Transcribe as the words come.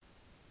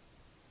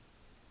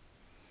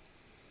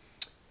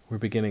We're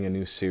beginning a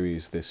new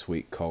series this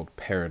week called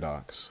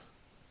Paradox,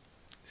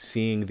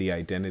 seeing the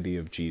identity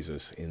of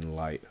Jesus in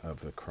light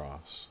of the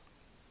cross.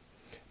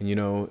 And you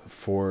know,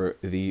 for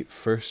the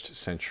first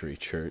century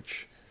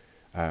church,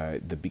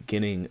 the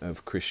beginning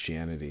of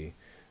Christianity,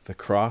 the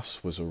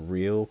cross was a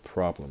real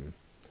problem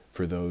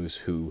for those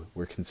who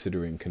were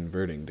considering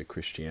converting to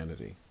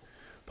Christianity.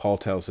 Paul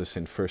tells us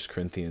in 1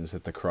 Corinthians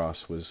that the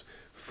cross was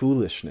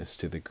foolishness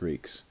to the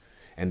Greeks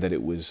and that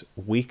it was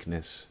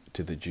weakness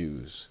to the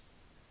Jews.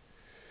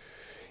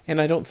 And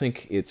I don't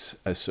think it's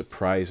a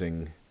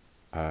surprising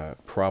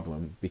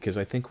problem, because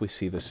I think we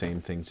see the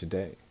same thing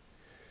today.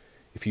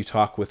 If you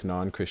talk with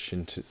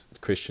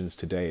Christians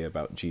today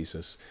about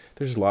Jesus,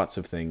 there's lots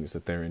of things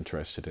that they're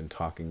interested in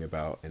talking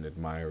about and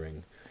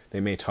admiring.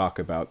 They may talk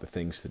about the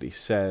things that he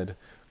said,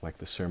 like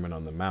the Sermon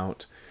on the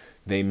Mount.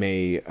 They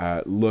may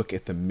look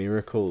at the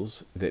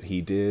miracles that he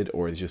did,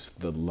 or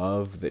just the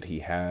love that he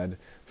had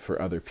for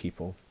other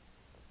people.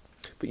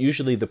 But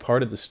usually the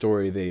part of the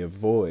story they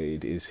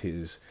avoid is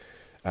his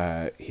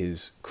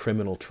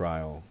criminal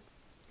trial,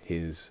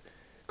 his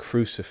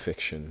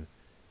crucifixion,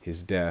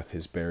 his death,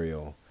 his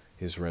burial,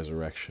 his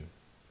resurrection.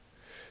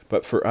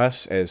 But for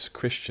us as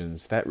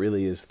Christians, that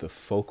really is the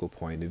focal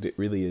point. It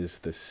really is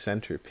the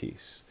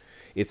centerpiece.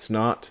 It's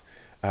not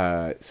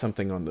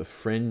something on the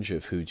fringe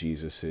of who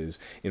Jesus is.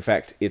 In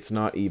fact, it's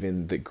not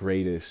even the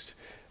greatest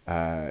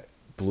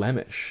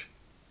blemish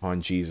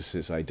on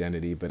Jesus'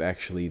 identity, but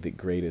actually the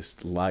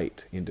greatest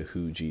light into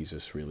who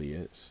Jesus really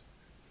is.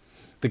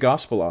 The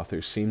gospel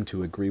authors seem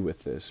to agree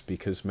with this,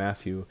 because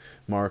Matthew,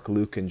 Mark,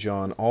 Luke, and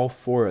John, all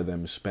four of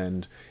them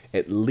spend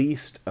at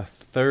least a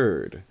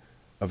third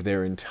of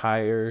their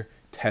entire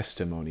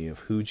testimony of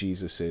who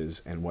Jesus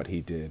is and what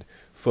he did,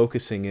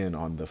 focusing in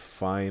on the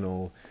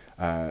final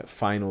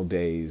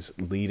days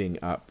leading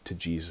up to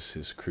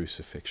Jesus'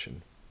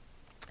 crucifixion.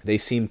 They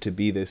seem to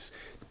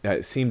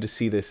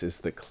see this as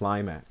the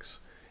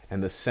climax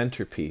and the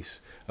centerpiece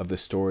of the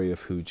story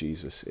of who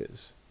Jesus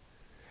is.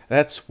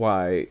 That's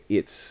why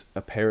it's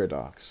a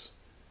paradox.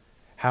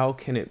 How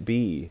can it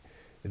be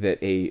that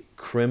a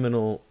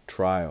criminal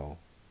trial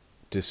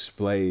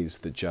displays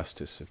the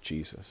justice of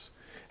Jesus?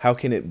 How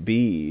can it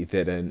be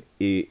that an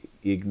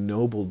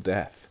ignoble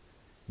death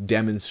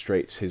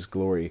demonstrates his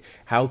glory?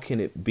 How can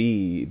it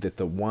be that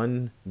the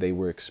one they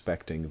were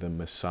expecting, the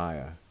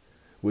Messiah,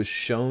 was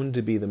shown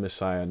to be the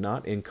Messiah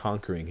not in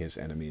conquering his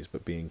enemies,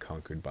 but being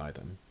conquered by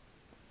them?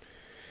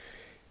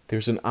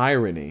 There's an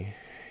irony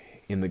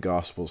in the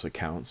Gospel's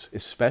accounts,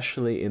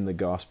 especially in the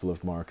Gospel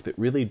of Mark, that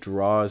really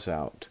draws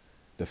out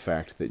the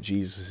fact that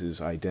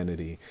Jesus'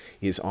 identity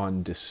is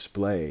on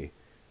display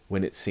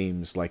when it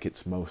seems like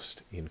it's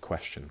most in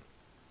question.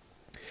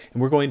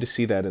 And we're going to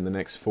see that in the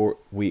next 4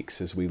 weeks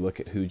as we look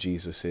at who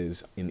Jesus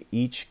is. In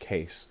each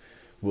case,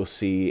 we'll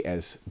see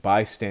as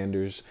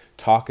bystanders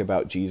talk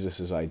about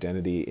Jesus'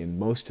 identity. In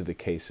most of the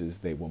cases,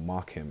 they will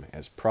mock him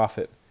as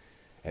prophet,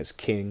 as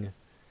king,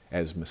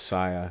 as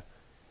Messiah,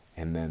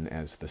 and then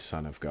as the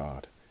Son of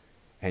God.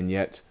 And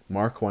yet,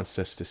 Mark wants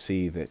us to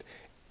see that,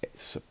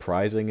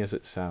 surprising as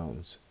it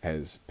sounds,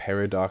 as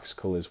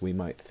paradoxical as we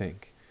might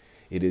think,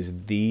 it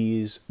is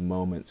these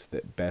moments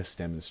that best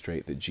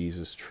demonstrate that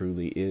Jesus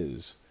truly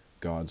is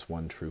God's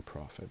one true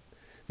prophet,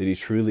 that he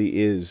truly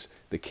is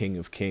the King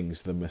of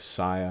Kings, the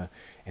Messiah,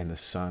 and the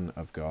Son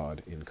of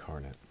God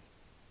incarnate.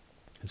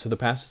 And so the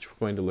passage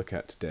we're going to look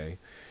at today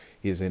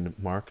is in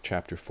Mark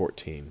chapter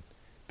 14,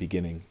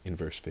 beginning in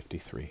verse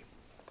 53.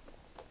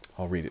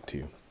 I'll read it to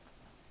you.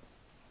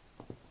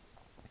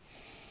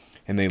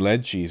 And they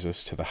led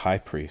Jesus to the high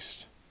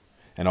priest,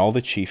 and all the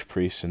chief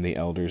priests and the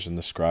elders and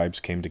the scribes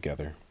came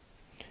together.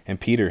 And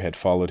Peter had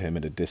followed him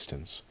at a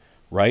distance,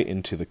 right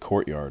into the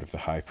courtyard of the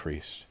high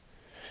priest.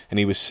 And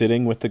he was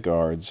sitting with the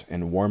guards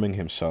and warming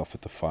himself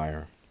at the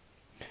fire.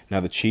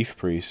 Now the chief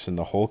priests and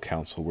the whole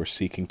council were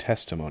seeking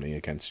testimony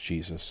against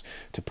Jesus,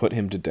 to put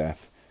him to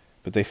death,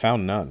 but they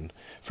found none.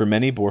 For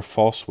many bore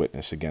false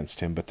witness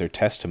against him, but their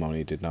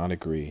testimony did not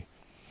agree.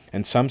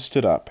 And some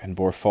stood up and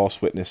bore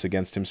false witness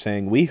against him,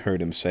 saying, We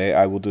heard him say,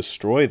 I will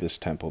destroy this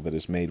temple that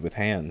is made with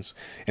hands,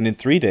 and in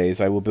 3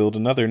 days I will build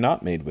another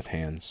not made with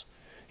hands.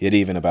 Yet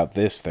even about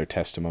this their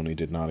testimony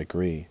did not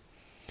agree.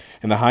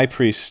 And the high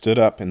priest stood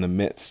up in the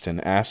midst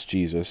and asked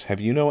Jesus,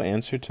 Have you no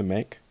answer to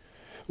make?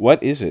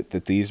 What is it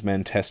that these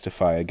men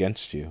testify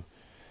against you?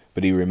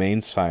 But he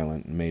remained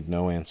silent and made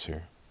no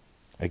answer.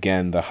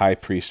 Again the high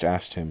priest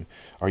asked him,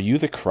 Are you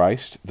the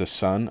Christ, the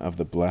Son of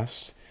the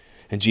Blessed?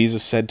 And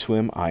Jesus said to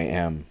him, I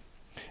am.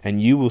 And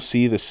you will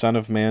see the Son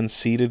of Man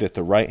seated at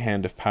the right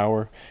hand of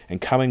power, and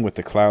coming with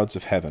the clouds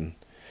of heaven.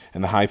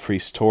 And the high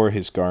priest tore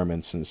his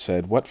garments and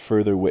said, What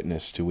further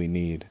witness do we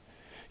need?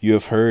 You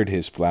have heard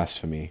his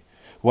blasphemy.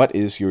 What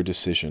is your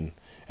decision?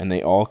 And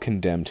they all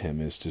condemned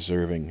him as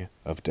deserving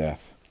of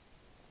death.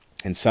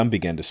 And some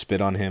began to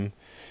spit on him,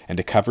 and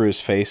to cover his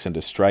face, and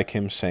to strike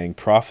him, saying,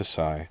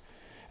 Prophesy.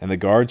 And the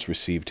guards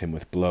received him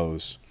with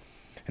blows.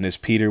 And as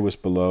Peter was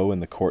below in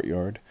the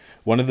courtyard,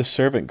 one of the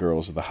servant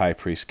girls of the high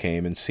priest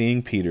came, and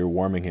seeing Peter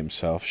warming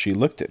himself, she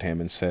looked at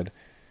him and said,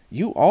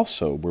 you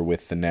also were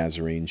with the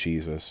Nazarene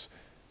Jesus."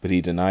 But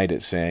he denied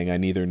it, saying, "I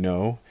neither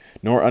know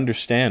nor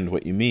understand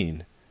what you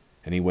mean."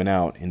 And he went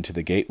out into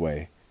the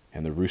gateway,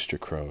 and the rooster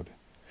crowed.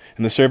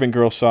 And the servant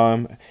girl saw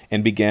him,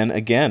 and began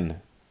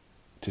again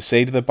to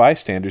say to the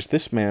bystanders,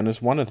 "This man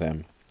is one of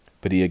them."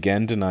 But he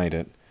again denied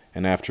it.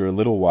 And after a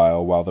little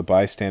while the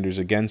bystanders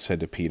again said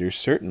to Peter,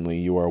 "Certainly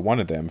you are one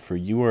of them, for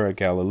you are a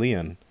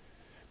Galilean."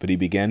 But he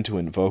began to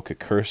invoke a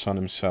curse on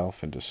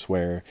himself, and to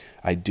swear,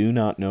 "I do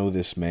not know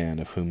this man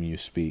of whom you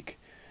speak."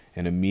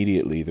 And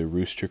immediately the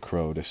rooster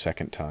crowed a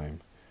second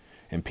time.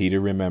 And Peter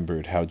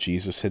remembered how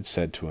Jesus had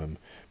said to him,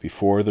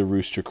 "Before the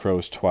rooster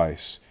crows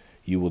twice,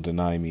 you will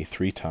deny me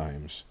 3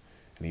 times."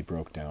 And he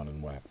broke down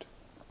and wept.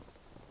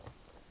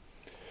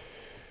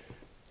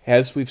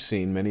 As we've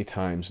seen many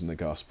times in the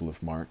Gospel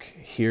of Mark,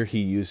 here he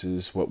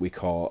uses what we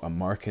call a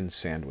Markan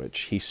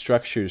sandwich. He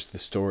structures the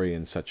story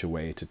in such a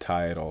way to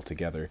tie it all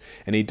together,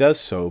 and he does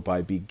so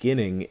by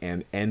beginning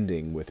and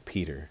ending with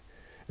Peter.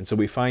 And so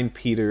we find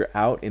Peter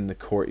out in the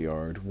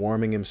courtyard,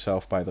 warming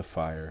himself by the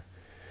fire.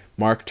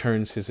 Mark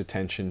turns his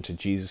attention to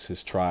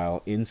Jesus'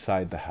 trial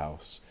inside the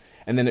house,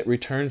 and then it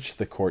returns to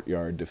the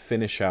courtyard to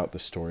finish out the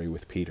story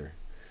with Peter.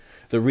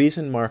 The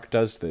reason Mark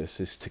does this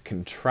is to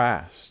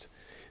contrast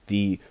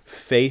the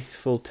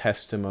faithful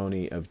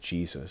testimony of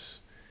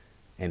Jesus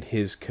and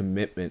his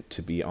commitment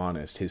to be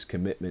honest, his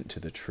commitment to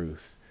the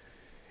truth,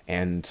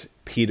 and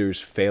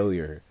Peter's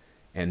failure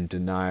and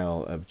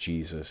denial of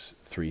Jesus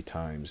 3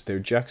 times. They're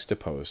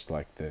juxtaposed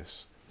like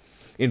this.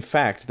 In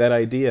fact, that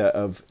idea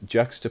of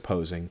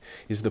juxtaposing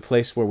is the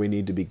place where we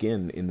need to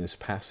begin in this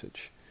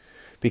passage.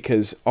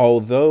 Because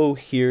although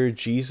here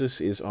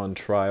Jesus is on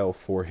trial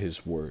for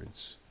his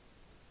words,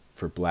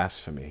 for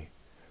blasphemy,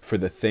 for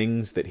the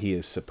things that he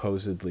has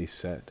supposedly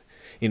said.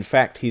 In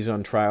fact, he's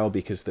on trial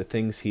because the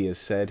things he has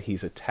said,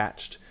 he's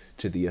attached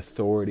to the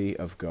authority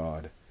of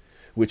God,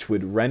 which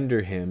would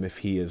render him, if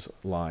he is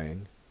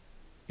lying,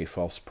 a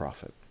false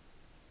prophet.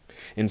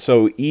 And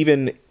so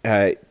even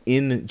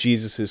in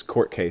Jesus'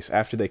 court case,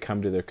 after they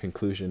come to their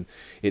conclusion,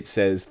 it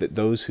says that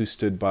those who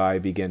stood by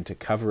began to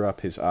cover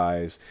up his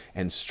eyes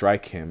and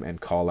strike him and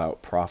call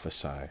out,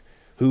 "Prophesy."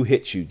 Who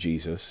hit you,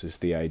 Jesus, is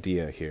the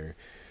idea here.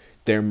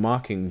 They're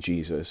mocking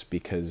Jesus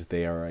because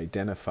they are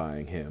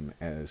identifying him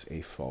as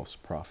a false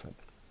prophet.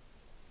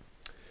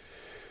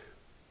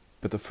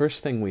 But the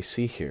first thing we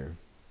see here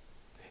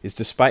is,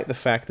 despite the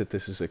fact that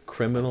this is a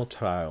criminal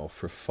trial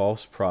for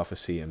false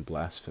prophecy and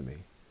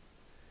blasphemy,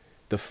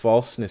 the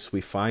falseness we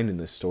find in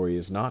this story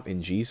is not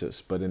in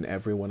Jesus, but in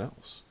everyone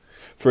else.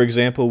 For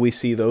example, we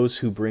see those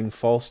who bring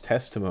false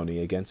testimony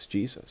against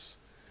Jesus.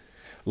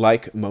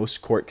 Like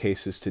most court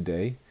cases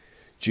today,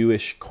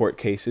 Jewish court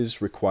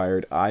cases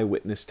required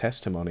eyewitness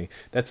testimony.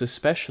 That's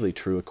especially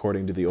true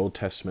according to the Old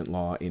Testament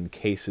law in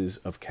cases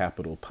of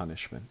capital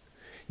punishment.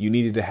 You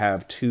needed to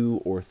have 2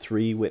 or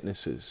 3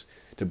 witnesses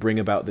to bring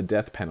about the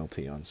death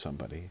penalty on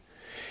somebody.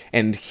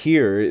 And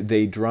here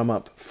they drum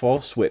up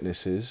false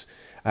witnesses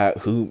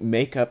who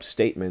make up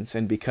statements,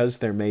 and because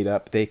they're made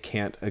up, they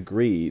can't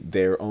agree.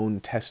 Their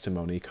own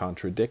testimony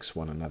contradicts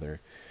one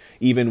another.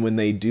 Even when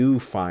they do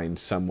find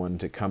someone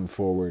to come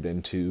forward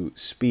and to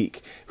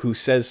speak who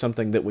says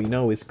something that we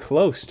know is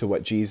close to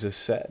what Jesus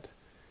said.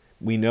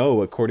 We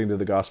know, according to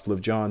the Gospel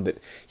of John, that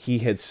he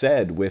had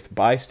said, with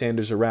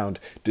bystanders around,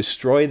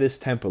 "Destroy this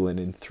temple, and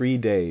in 3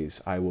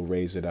 days I will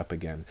raise it up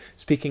again,"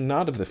 speaking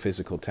not of the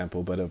physical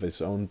temple, but of his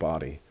own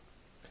body.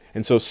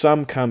 And so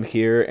some come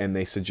here and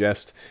they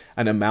suggest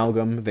an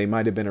amalgam. They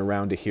might have been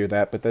around to hear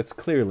that, but that's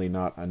clearly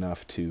not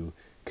enough to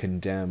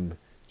condemn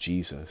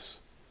Jesus.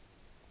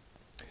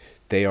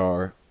 They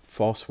are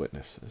false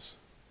witnesses.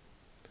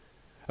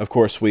 Of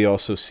course, we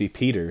also see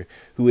Peter,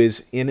 who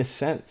is, in a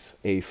sense,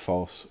 a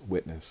false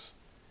witness.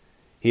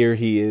 Here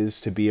he is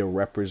to be a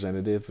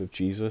representative of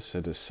Jesus,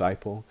 a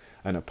disciple,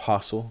 an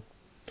apostle,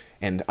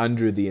 and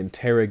under the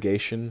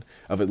interrogation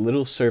of a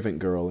little servant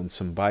girl and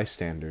some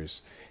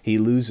bystanders, he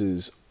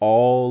loses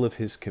all of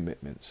his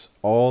commitments,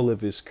 all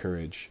of his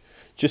courage.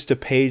 Just a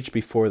page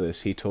before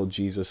this, he told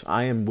Jesus,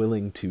 "I am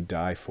willing to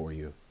die for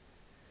you."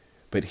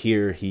 But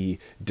here he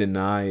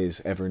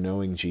denies ever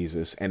knowing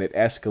Jesus, and it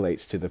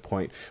escalates to the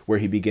point where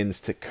he begins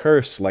to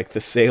curse like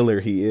the sailor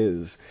he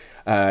is,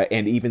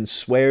 and even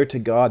swear to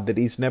God that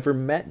he's never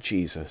met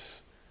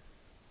Jesus.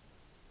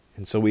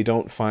 And so we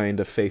don't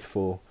find a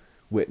faithful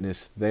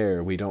witness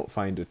there. We don't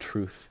find a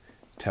truth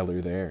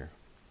teller there.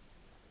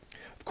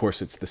 Of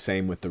course, it's the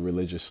same with the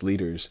religious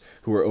leaders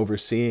who are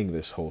overseeing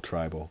this whole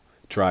trial,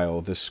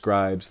 the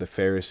scribes, the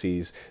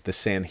Pharisees, the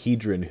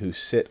Sanhedrin who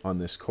sit on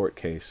this court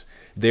case.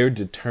 They're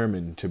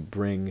determined to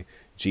bring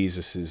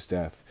Jesus'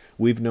 death.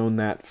 We've known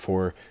that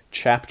for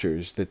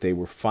chapters, that they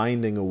were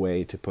finding a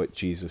way to put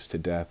Jesus to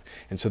death.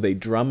 And so they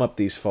drum up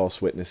these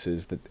false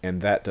witnesses,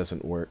 and that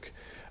doesn't work.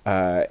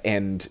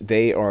 And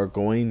they are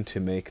going to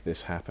make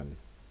this happen.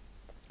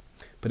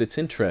 But it's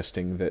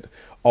interesting that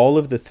all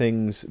of the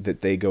things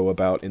that they go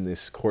about in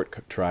this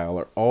court trial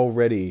are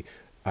already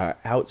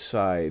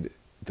outside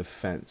the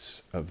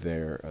fence of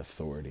their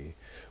authority.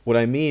 What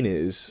I mean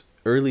is,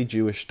 early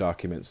Jewish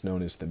documents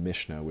known as the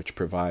Mishnah, which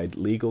provide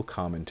legal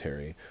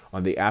commentary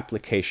on the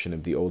application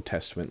of the Old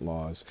Testament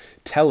laws,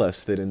 tell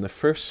us that in the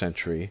first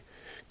century,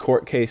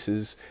 court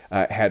cases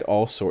had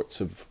all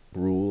sorts of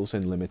rules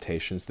and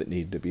limitations that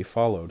needed to be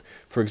followed.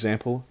 For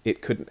example,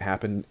 it couldn't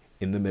happen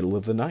in the middle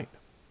of the night.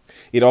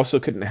 It also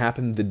couldn't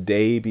happen the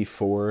day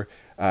before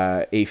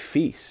a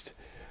feast.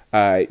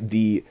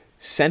 The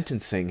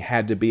sentencing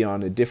had to be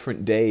on a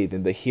different day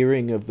than the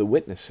hearing of the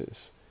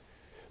witnesses.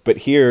 But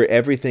here,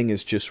 everything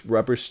is just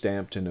rubber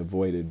stamped and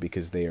avoided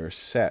because they are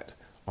set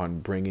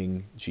on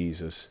bringing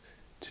Jesus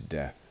to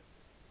death.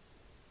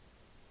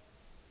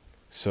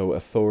 So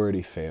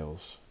authority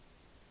fails.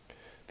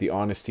 The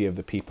honesty of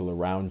the people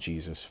around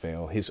Jesus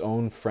fail. His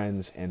own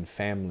friends and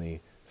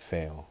family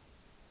fail.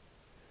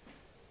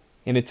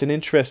 And it's an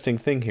interesting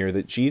thing here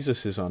that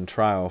Jesus is on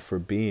trial for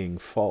being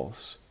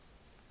false,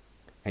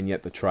 and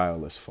yet the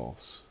trial is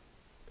false.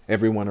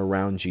 Everyone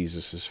around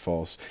Jesus is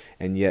false,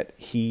 and yet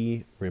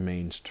he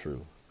remains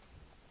true.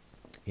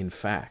 In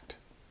fact,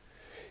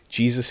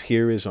 Jesus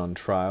here is on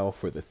trial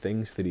for the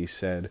things that he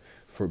said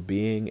for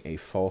being a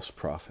false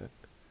prophet.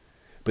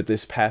 But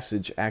this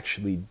passage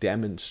actually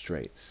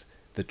demonstrates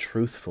the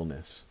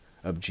truthfulness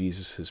of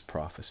Jesus'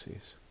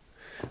 prophecies.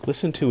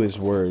 Listen to his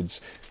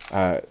words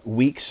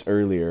weeks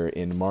earlier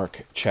in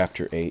Mark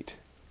chapter 8.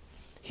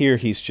 Here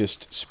he's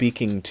just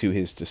speaking to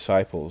his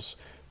disciples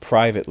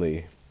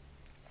privately.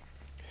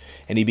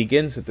 And he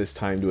begins at this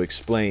time to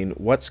explain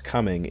what's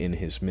coming in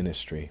his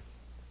ministry.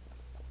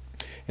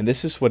 And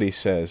this is what he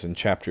says in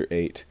chapter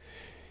 8.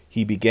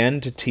 He began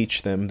to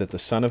teach them that the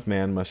Son of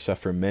Man must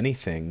suffer many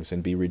things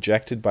and be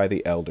rejected by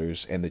the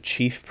elders and the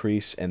chief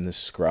priests and the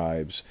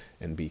scribes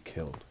and be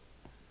killed.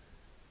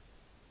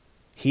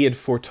 He had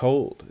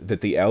foretold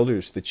that the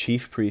elders, the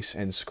chief priests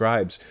and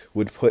scribes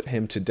would put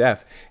him to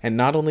death. And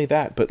not only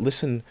that, but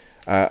listen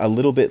a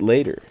little bit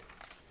later.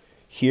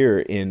 Here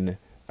in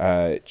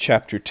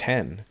chapter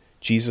 10,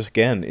 Jesus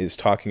again is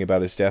talking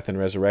about his death and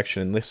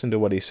resurrection. And listen to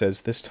what he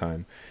says this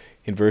time.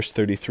 In verse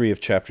 33 of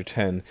chapter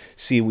 10,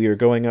 "See, we are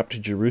going up to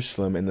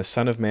Jerusalem, and the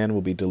Son of Man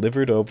will be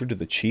delivered over to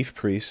the chief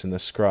priests and the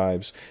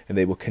scribes, and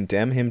they will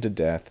condemn him to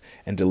death,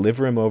 and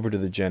deliver him over to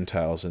the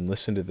Gentiles." And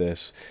listen to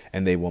this,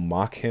 "and they will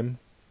mock him,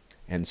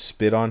 and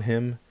spit on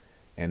him,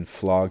 and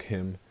flog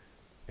him,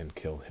 and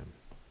kill him."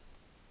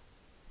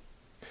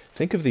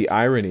 Think of the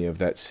irony of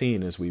that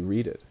scene as we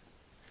read it.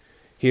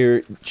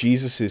 Here,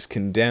 Jesus is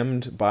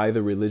condemned by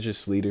the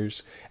religious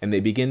leaders, and they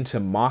begin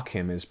to mock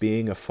him as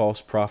being a false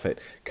prophet,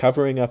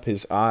 covering up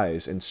his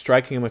eyes and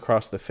striking him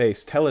across the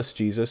face. "Tell us,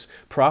 Jesus,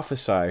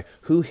 prophesy,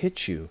 who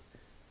hit you?"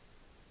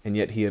 And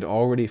yet he had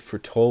already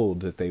foretold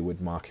that they would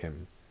mock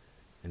him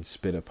and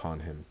spit upon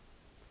him,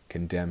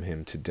 condemn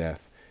him to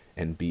death,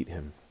 and beat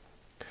him.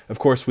 Of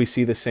course, we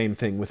see the same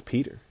thing with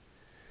Peter.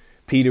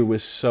 Peter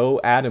was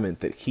so adamant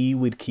that he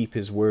would keep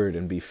his word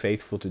and be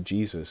faithful to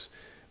Jesus,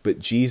 but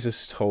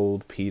Jesus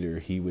told Peter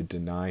he would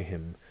deny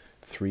him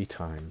 3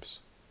 times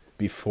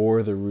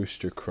before the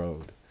rooster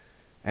crowed.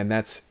 And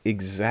that's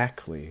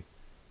exactly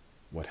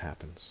what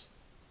happens.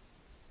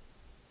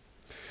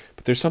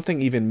 But there's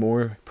something even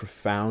more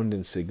profound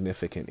and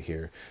significant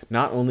here.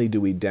 Not only do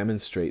we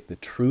demonstrate the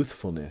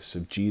truthfulness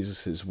of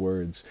Jesus'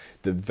 words,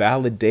 the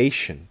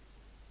validation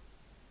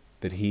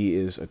that he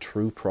is a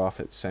true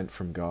prophet sent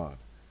from God,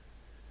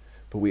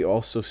 but we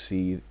also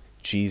see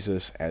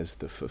Jesus as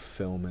the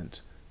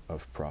fulfillment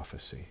of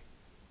prophecy.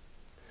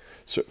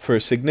 So for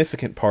a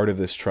significant part of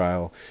this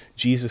trial,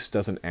 Jesus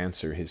doesn't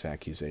answer his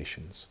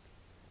accusations.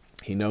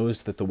 He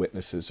knows that the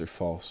witnesses are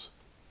false.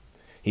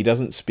 He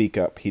doesn't speak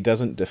up. He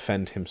doesn't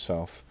defend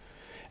himself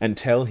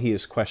until he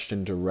is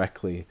questioned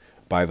directly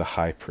by the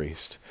high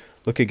priest.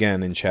 Look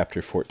again in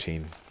chapter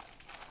 14.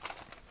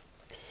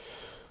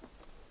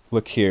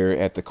 Look here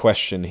at the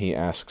question he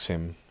asks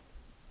him.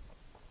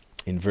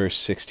 In verse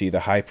 60,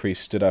 the high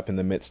priest stood up in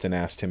the midst and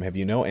asked him, "Have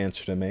you no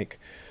answer to make?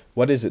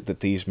 What is it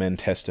that these men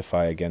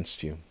testify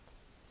against you?"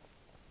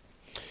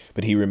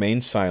 But he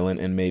remained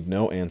silent and made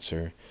no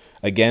answer.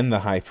 Again the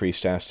high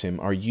priest asked him,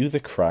 "Are you the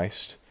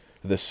Christ,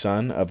 the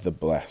Son of the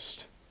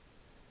Blessed?"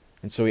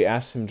 And so he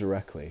asked him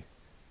directly,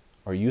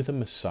 "Are you the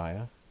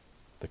Messiah?"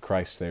 The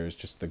Christ there is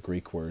just the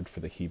Greek word for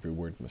the Hebrew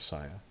word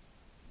Messiah.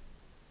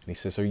 And he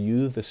says, "Are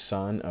you the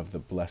Son of the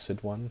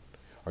Blessed One?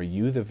 Are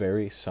you the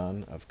very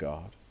Son of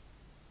God?"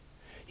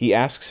 He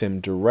asks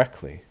him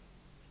directly.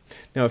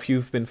 Now, if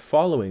you've been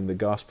following the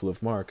Gospel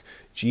of Mark,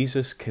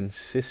 Jesus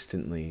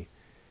consistently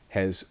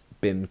has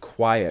been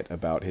quiet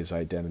about his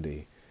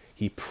identity.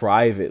 He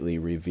privately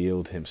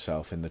revealed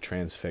himself in the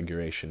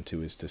Transfiguration to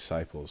his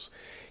disciples.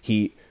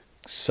 He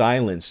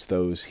silenced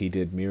those he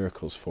did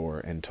miracles for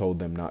and told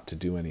them not to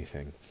do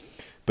anything.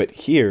 But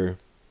here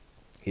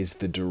is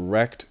the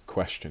direct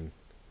question: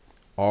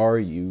 are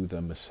you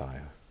the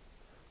Messiah?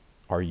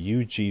 Are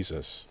you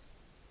Jesus,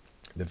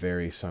 the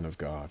very Son of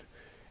God?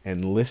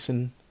 And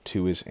listen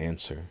to his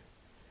answer.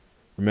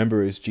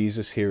 Remember, as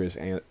Jesus here is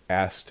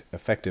asked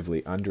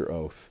effectively under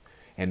oath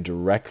and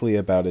directly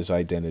about his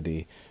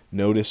identity,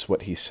 notice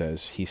what he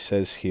says. He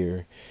says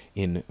here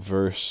in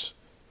verse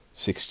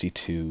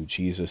 62,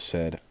 Jesus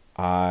said,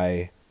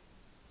 I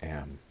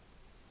am.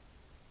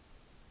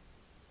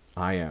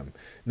 I am.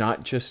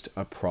 Not just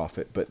a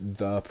prophet, but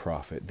the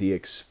prophet, the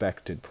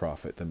expected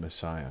prophet, the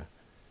Messiah.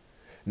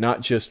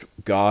 Not just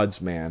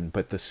God's man,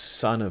 but the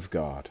Son of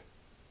God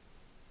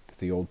that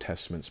the Old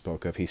Testament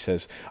spoke of. He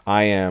says,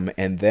 I am,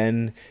 and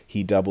then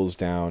he doubles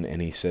down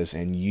and he says,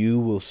 and you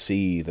will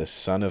see the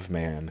Son of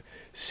Man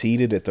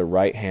seated at the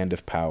right hand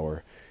of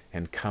power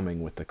and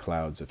coming with the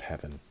clouds of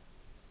heaven.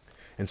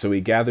 And so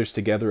he gathers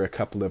together a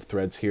couple of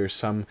threads here,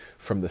 some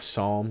from the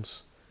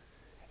Psalms,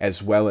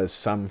 as well as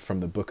some from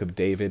the book of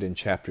David in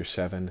chapter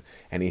 7.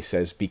 And he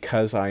says,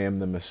 because I am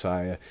the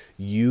Messiah,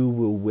 you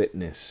will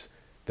witness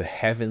the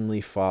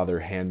heavenly Father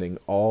handing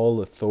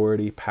all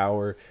authority,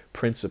 power,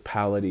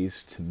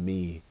 principalities to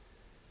me.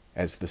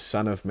 As the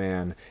Son of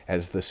Man,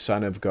 as the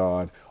Son of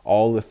God,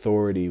 all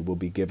authority will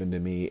be given to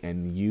me,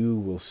 and you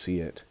will see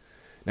it.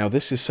 Now,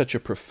 this is such a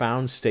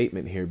profound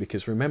statement here,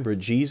 because remember,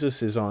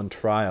 Jesus is on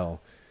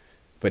trial,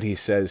 but he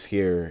says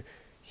here,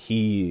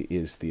 he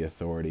is the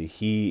authority.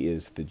 He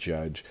is the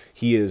judge.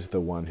 He is the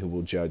one who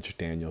will judge,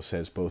 Daniel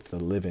says, both the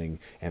living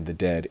and the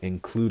dead,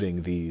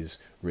 including these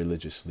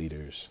religious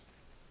leaders.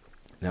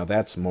 Now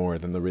that's more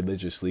than the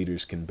religious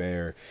leaders can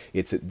bear.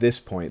 It's at this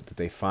point that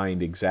they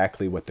find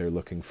exactly what they're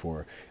looking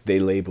for. They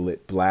label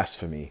it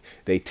blasphemy.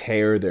 They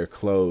tear their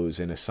clothes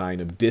in a sign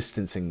of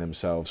distancing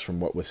themselves from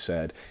what was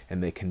said,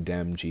 and they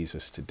condemn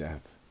Jesus to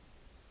death.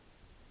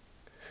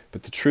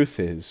 But the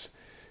truth is,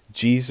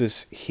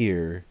 Jesus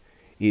here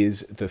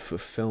is the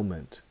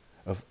fulfillment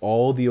of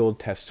all the Old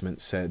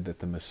Testament said that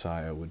the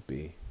Messiah would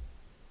be.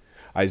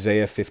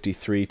 Isaiah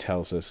 53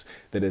 tells us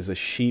that as a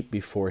sheep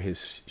before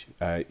his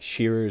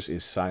shearers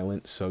is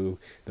silent, so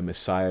the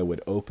Messiah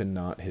would open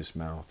not his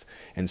mouth.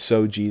 And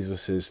so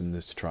Jesus is in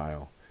this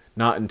trial.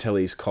 Not until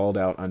he's called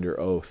out under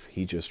oath,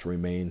 he just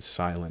remains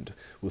silent.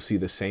 We'll see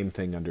the same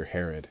thing under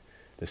Herod,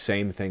 the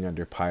same thing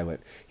under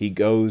Pilate. He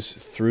goes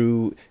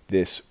through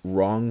this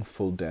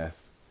wrongful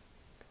death,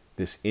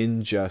 this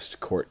unjust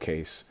court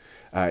case.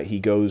 He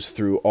goes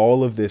through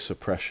all of this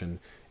oppression,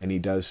 and he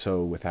does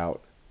so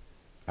without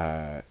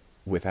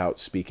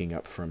speaking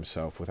up for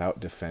himself,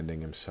 without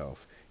defending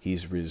himself.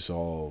 He's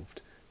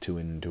resolved to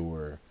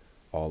endure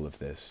all of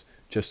this,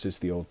 just as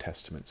the Old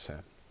Testament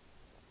said.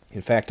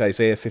 In fact,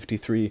 Isaiah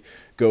 53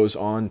 goes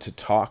on to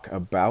talk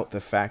about the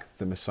fact that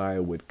the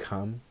Messiah would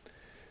come,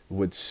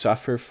 would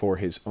suffer for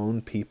his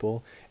own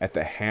people, at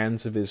the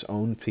hands of his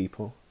own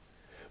people,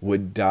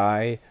 would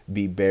die,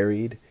 be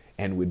buried,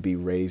 and would be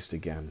raised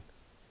again.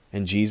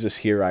 And Jesus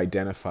here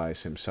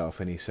identifies himself,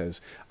 and he says,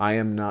 I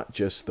am not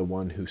just the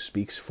one who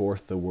speaks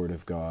forth the word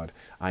of God.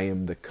 I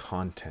am the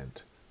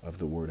content of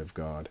the word of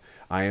God.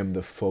 I am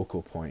the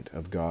focal point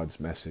of God's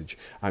message.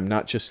 I'm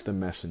not just the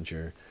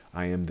messenger.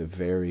 I am the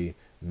very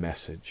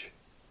message.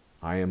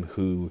 I am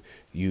who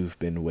you've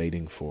been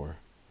waiting for.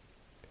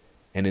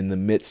 And in the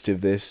midst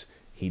of this,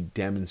 he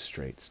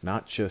demonstrates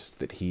not just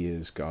that he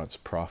is God's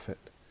prophet,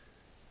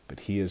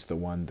 but he is the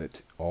one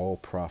that all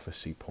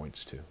prophecy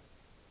points to.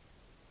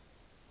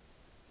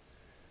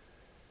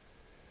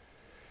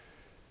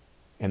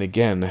 And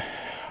again,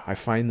 I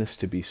find this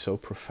to be so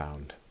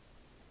profound,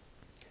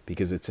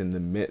 because it's in the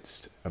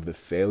midst of the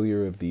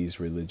failure of these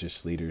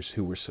religious leaders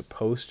who were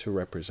supposed to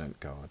represent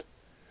God.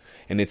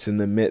 And it's in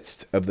the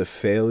midst of the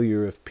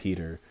failure of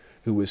Peter,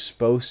 who was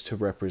supposed to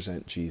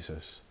represent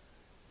Jesus.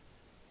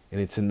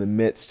 And it's in the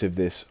midst of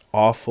this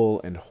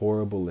awful and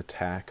horrible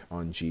attack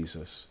on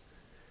Jesus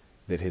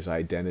that his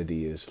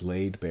identity is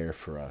laid bare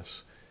for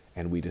us,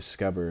 and we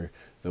discover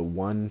the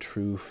one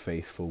true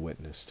faithful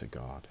witness to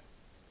God.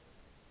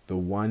 The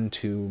one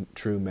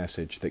true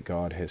message that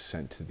God has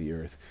sent to the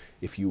earth.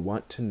 If you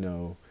want to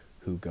know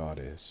who God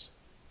is,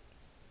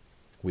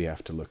 we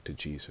have to look to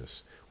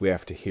Jesus. We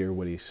have to hear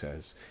what he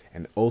says,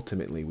 and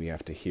ultimately we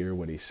have to hear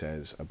what he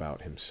says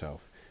about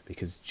himself,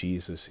 because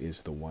Jesus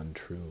is the one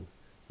true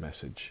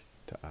message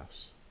to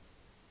us.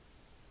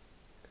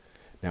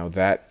 Now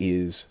that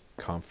is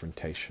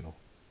confrontational.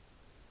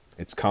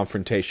 It's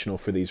confrontational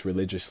for these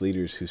religious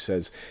leaders who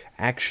says,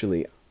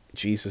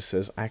 Jesus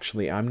says,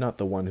 I'm not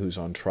the one who's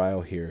on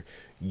trial here.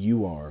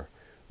 You are.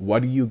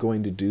 What are you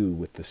going to do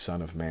with the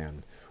Son of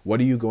Man?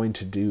 What are you going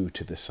to do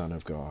to the Son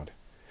of God?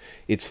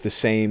 It's the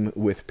same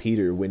with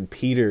Peter. When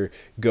Peter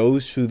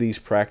goes through these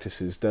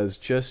practices, does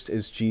just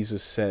as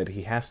Jesus said,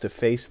 he has to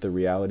face the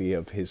reality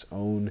of his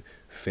own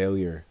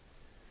failure.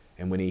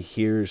 And when he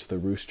hears the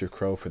rooster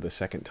crow for the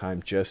second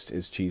time, just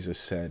as Jesus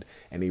said,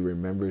 and he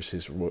remembers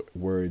his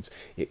words,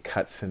 it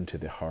cuts him to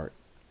the heart.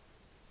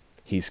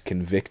 He's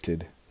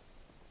convicted,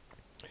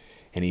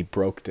 and he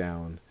broke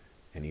down,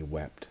 and he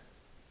wept.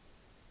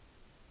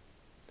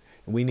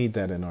 And we need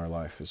that in our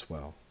life as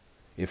well.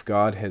 If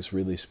God has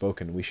really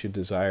spoken, we should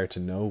desire to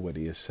know what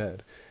he has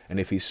said. And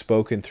if he's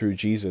spoken through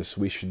Jesus,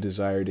 we should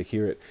desire to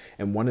hear it.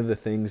 And one of the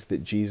things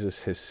that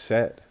Jesus has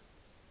said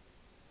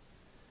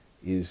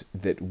is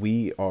that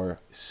we are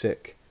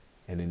sick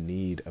and in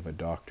need of a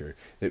doctor,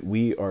 that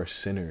we are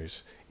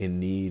sinners in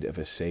need of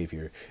a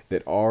Savior,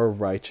 that our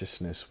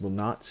righteousness will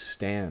not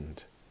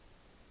stand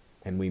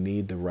and we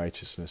need the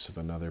righteousness of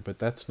another, but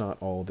that's not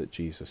all that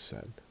Jesus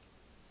said.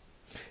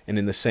 And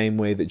in the same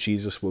way that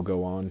Jesus will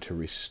go on to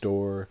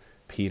restore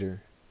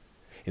Peter,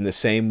 in the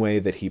same way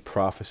that he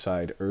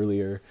prophesied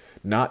earlier,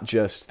 not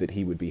just that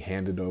he would be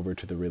handed over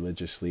to the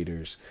religious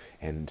leaders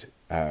and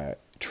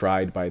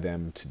tried by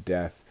them to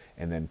death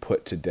and then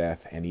put to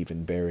death and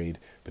even buried,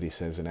 but he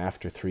says, and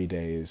after 3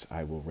 days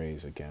I will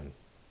raise again.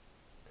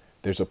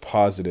 There's a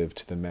positive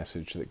to the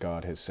message that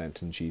God has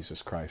sent in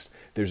Jesus Christ.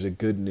 There's a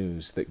good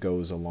news that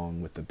goes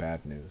along with the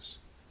bad news.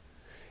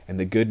 And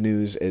the good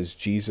news, as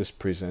Jesus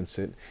presents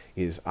it,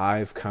 is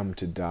I've come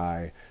to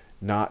die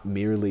not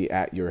merely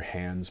at your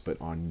hands,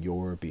 but on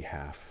your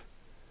behalf,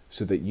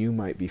 so that you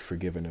might be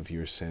forgiven of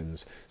your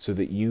sins, so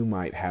that you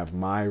might have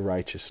my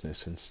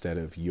righteousness instead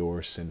of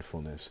your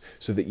sinfulness,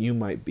 so that you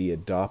might be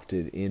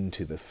adopted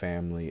into the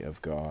family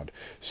of God,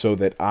 so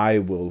that I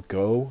will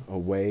go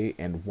away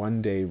and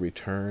one day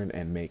return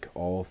and make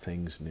all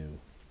things new.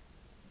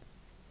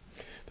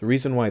 The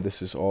reason why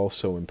this is all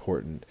so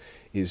important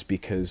is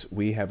because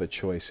we have a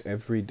choice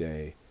every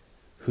day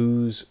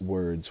whose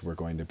words we're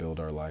going to build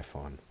our life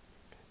on.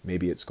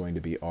 Maybe it's going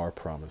to be our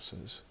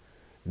promises.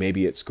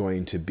 Maybe it's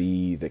going to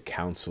be the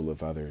counsel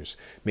of others.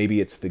 Maybe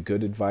it's the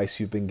good advice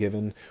you've been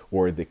given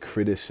or the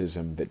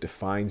criticism that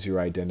defines your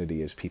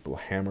identity as people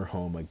hammer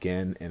home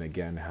again and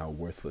again how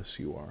worthless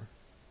you are.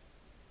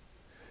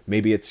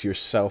 Maybe it's your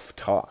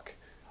self-talk,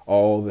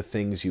 all the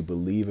things you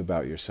believe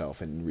about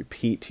yourself and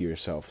repeat to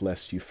yourself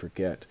lest you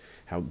forget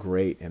how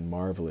great and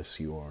marvelous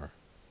you are.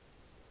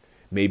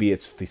 Maybe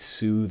it's the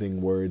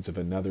soothing words of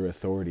another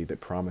authority that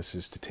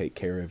promises to take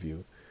care of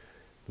you.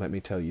 Let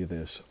me tell you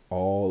this,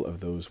 all of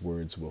those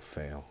words will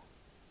fail.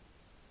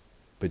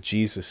 But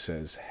Jesus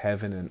says,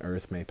 heaven and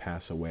earth may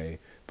pass away,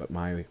 but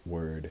my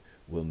word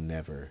will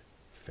never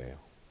fail.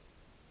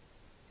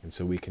 And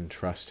so we can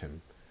trust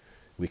him.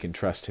 We can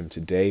trust him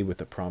today with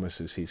the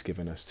promises he's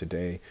given us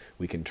today.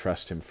 We can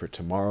trust him for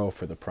tomorrow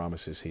for the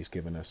promises he's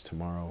given us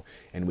tomorrow.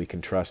 And we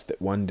can trust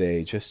that one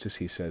day, just as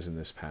he says in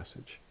this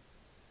passage,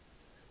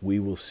 we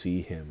will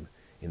see him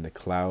in the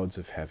clouds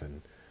of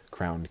heaven,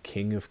 crowned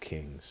King of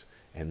Kings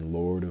and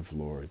Lord of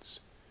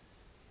Lords,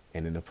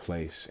 and in a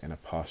place and a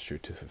posture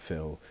to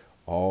fulfill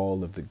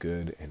all of the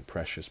good and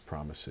precious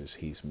promises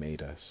he's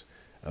made us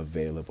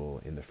available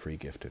in the free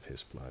gift of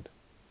his blood.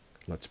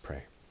 Let's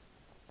pray.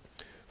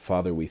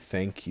 Father, we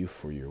thank you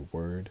for your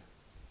word.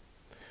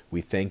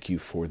 We thank you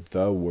for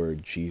the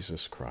word,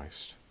 Jesus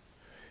Christ.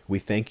 We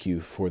thank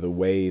you for the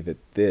way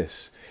that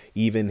this,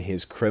 even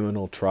his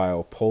criminal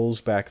trial,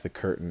 pulls back the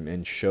curtain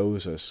and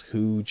shows us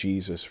who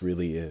Jesus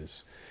really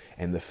is,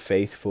 and the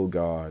faithful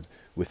God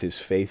with his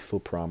faithful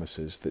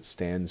promises that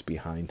stands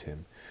behind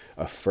him,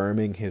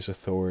 affirming his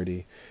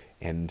authority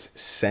and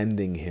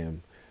sending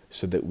him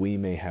so that we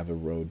may have a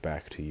road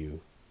back to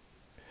you.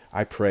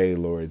 I pray,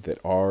 Lord, that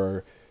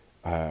our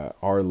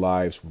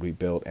lives would be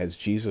built, as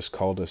Jesus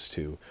called us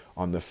to,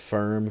 on the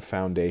firm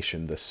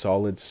foundation, the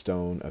solid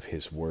stone of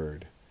his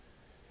word,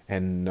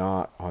 and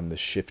not on the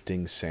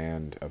shifting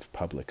sand of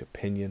public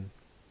opinion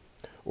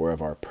or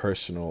of our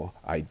personal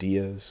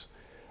ideas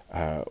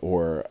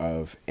or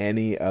of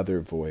any other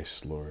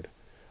voice, Lord.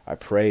 I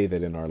pray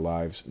that in our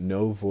lives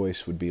no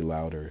voice would be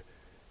louder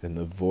than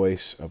the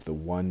voice of the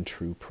one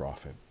true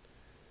prophet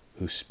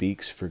who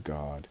speaks for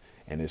God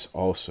and is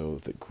also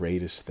the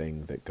greatest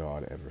thing that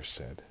God ever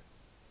said.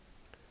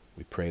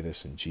 We pray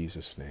this in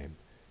Jesus' name.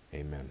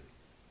 Amen.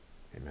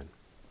 Amen.